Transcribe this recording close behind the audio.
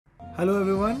Hello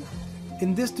everyone.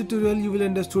 In this tutorial you will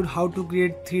understood how to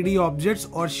create 3D objects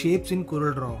or shapes in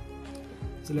CorelDRAW.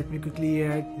 So let me quickly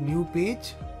add new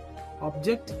page,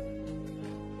 object,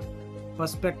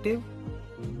 perspective,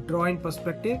 draw in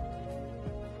perspective.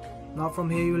 Now from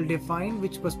here you will define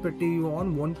which perspective you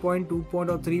want, 1 point, 2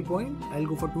 point or 3 point. I'll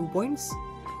go for 2 points.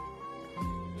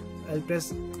 I'll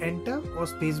press enter or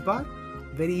spacebar.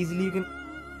 Very easily you can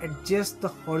adjust the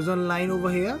horizontal line over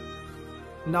here.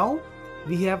 Now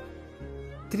we have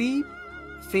 3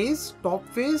 face, top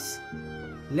face,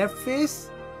 left face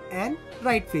and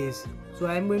right face. So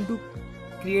I am going to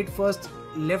create first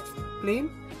left plane,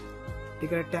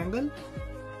 take a rectangle.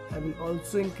 I will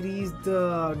also increase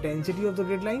the density of the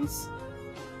grid lines.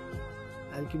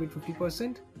 I'll keep it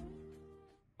 50%.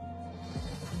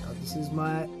 Now this is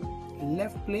my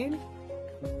left plane.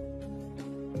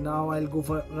 Now I'll go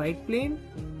for right plane.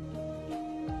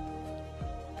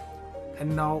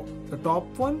 And now the top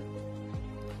one.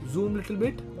 Zoom little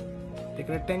bit. Take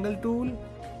a rectangle tool.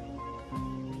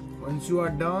 Once you are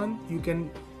done, you can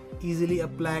easily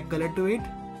apply color to it.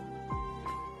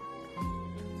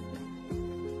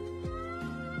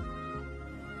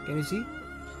 Can you see?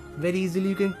 Very easily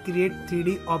you can create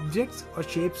 3D objects or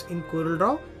shapes in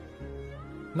CorelDRAW.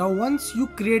 Now once you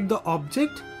create the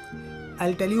object,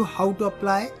 I'll tell you how to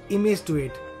apply image to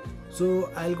it.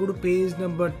 So I'll go to page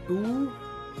number 2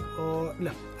 or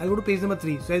no, I'll go to page number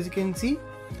 3. So as you can see,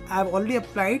 I've already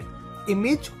applied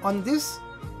image on this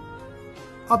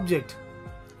object,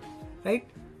 right?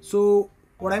 So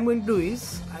what I'm going to do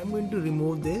is I'm going to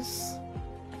remove this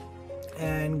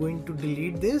and going to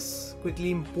delete this,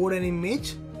 quickly import an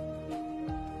image.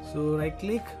 So right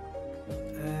click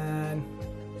and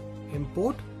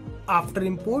import. After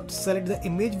import, select the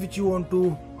image which you want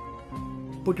to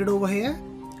put it over here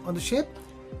on the shape.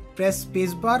 Press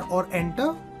spacebar or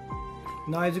enter.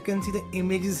 Now as you can see, the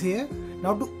image is here.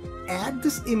 Now to add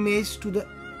this image to the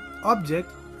object,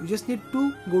 you just need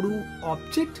to go to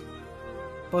object,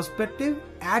 perspective,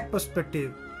 add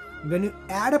perspective. When you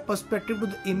add a perspective to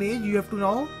the image, you have to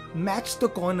now match the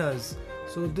corners.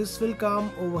 So this will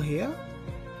come over here.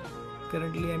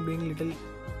 Currently I'm doing a little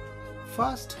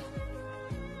fast.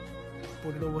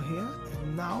 Put it over here,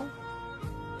 and now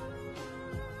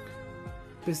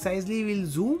precisely we'll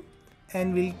zoom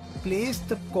and we'll place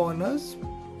the corners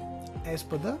as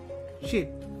per the shape.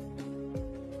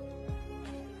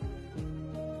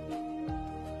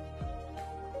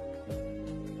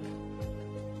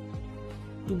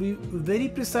 To be very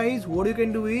precise, what you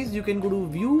can do is you can go to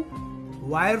view,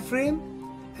 wireframe,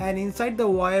 and inside the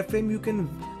wireframe you can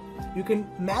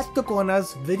match the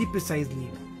corners very precisely.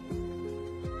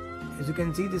 As you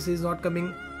can see, this is not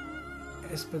coming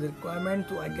as per the requirement,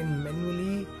 so I can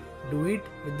manually do it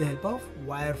with the help of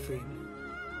wireframe.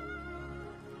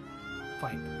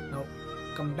 Fine. Now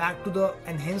come back to the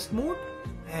enhanced mode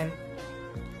and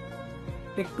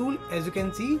pick tool. As you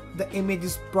can see, the image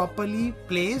is properly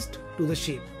placed to the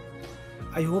shape.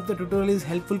 I hope the tutorial is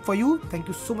helpful for you. Thank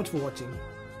you so much for watching.